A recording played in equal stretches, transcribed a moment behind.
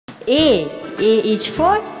A. A is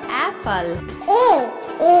for apple. A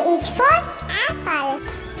is for apple.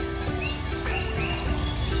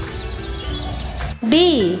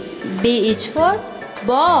 B. B is for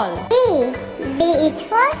ball. B is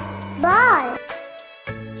for ball.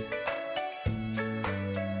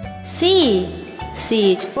 C.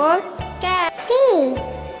 C is for cat. C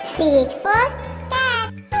is for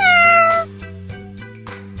cat.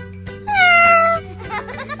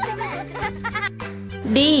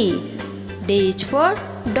 D. D is for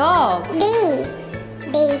dog. D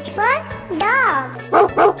is for dog.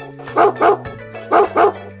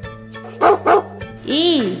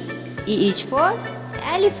 E. E is for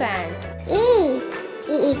elephant. E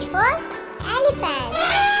is for elephant.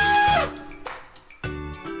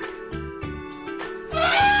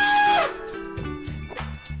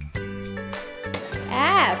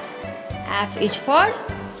 F. F is for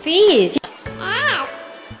fish.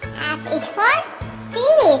 F is for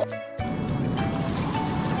fish.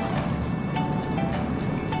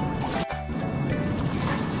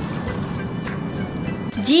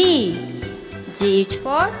 G. G is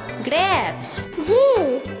for grapes. G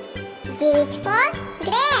is for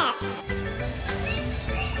grapes.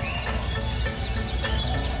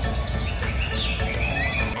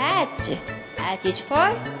 H. H is for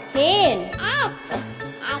hen.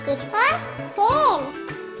 H is for hen.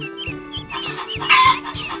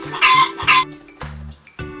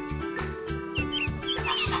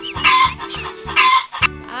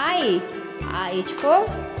 I is for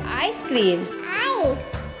ice cream. I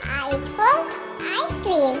is for ice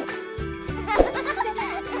cream.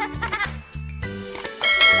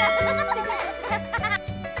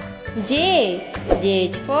 J. J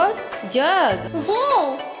is for jug. J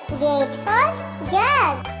is for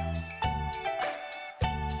jug.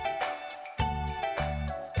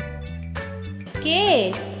 K.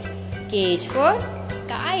 K is for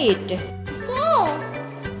kite.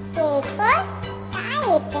 K is for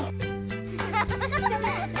kite.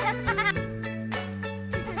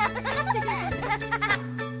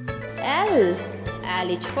 L. L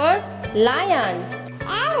is for lion.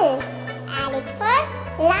 L is for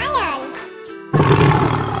lion.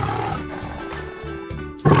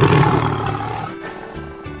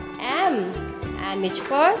 M is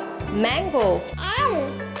for mango.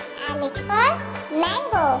 M is for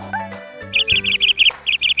mango.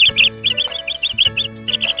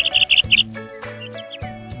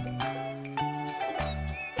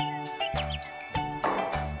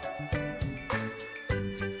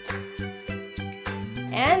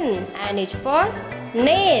 N is for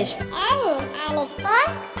nest. N is for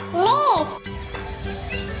nest.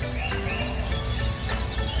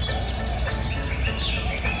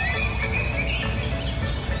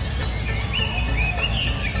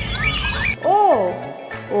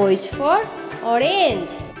 O is for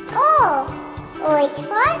orange. O is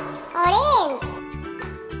for orange.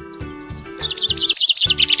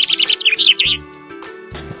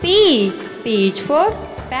 P is for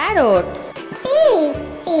parrot. P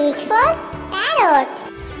is for parrot.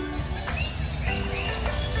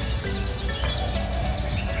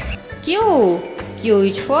 Q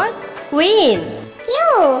is for queen. Q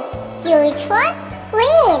is for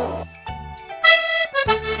queen.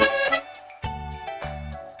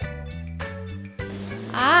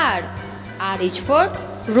 R is for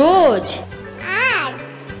rose. R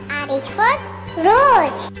is for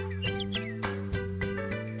rose.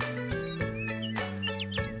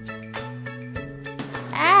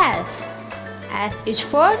 S is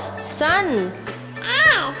for sun.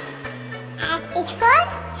 S is for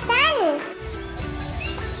sun.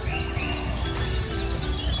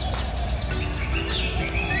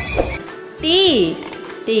 T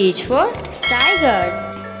is for tiger.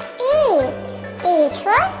 T is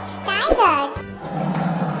for tiger.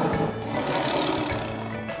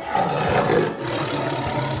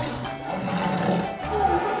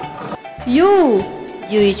 U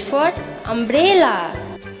is for umbrella.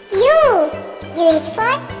 U is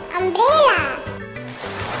for umbrella.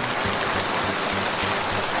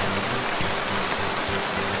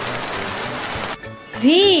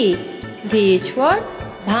 V is for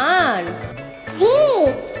van. V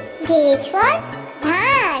is for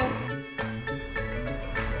van.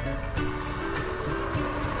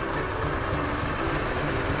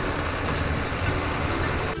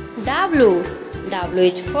 W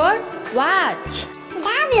is for watch.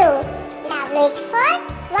 W is for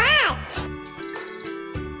watch.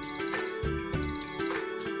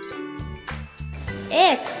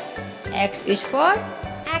 X is for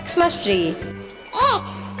Xmas tree.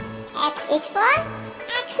 X is for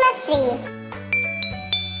Xmas tree.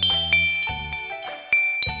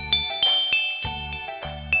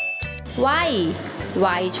 Y.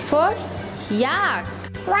 Y is for yak.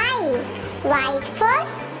 Y. Y is for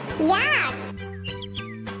yak.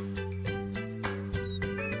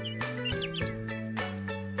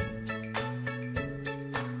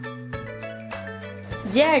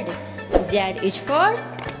 Z. Z is for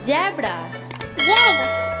zebra. Z.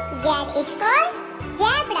 Z is for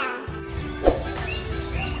zebra.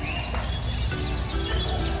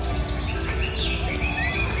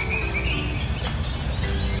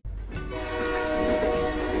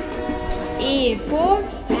 A for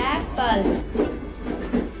apple.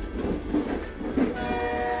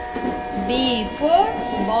 B for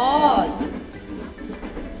ball.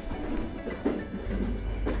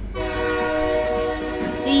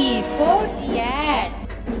 C for cat.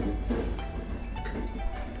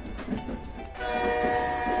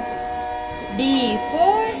 D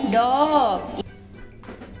for dog.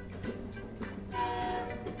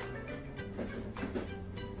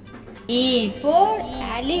 E for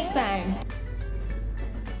elephant.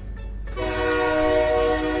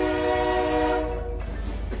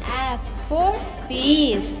 F for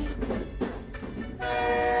fish.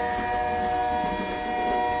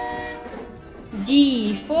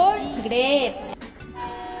 G for grape.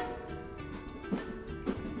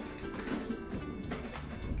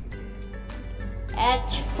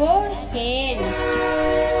 H for hen.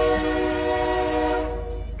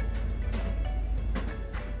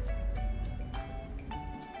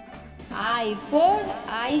 I for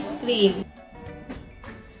ice cream.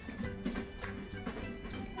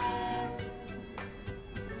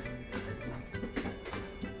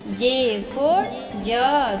 J for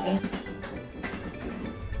jug.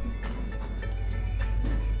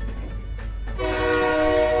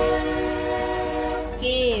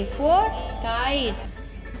 K for kite.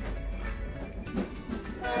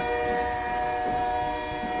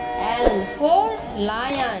 L for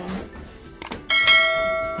lion.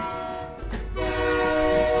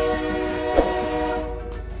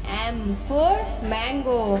 M for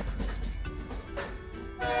mango.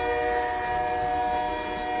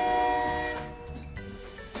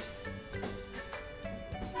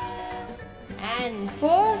 N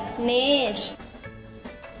for nest.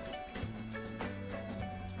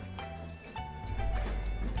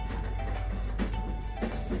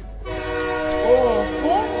 O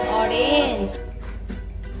for orange.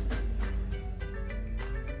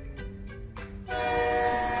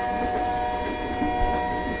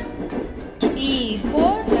 P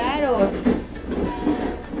for parrot.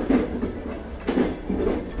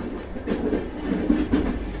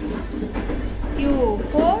 Q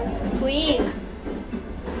for queen.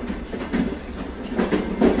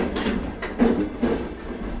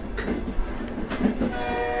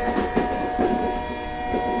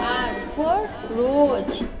 R for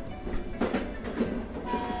rose.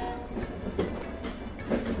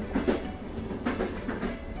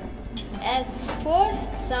 S for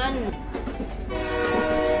sun.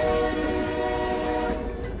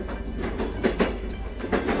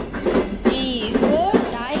 T for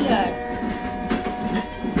tiger.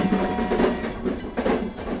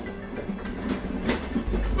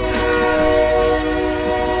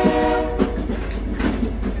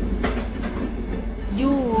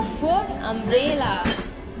 U for umbrella.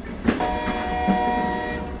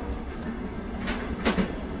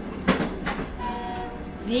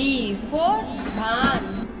 V for van.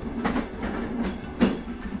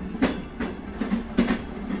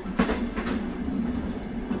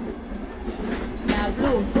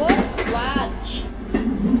 W for watch.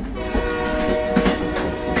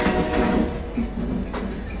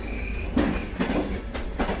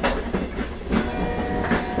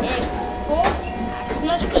 X for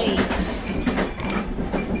Xmas tree.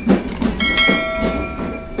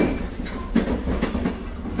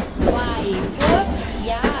 Y for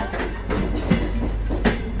yak.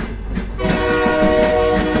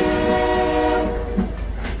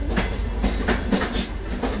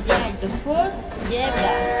 Z for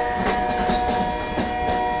zebra.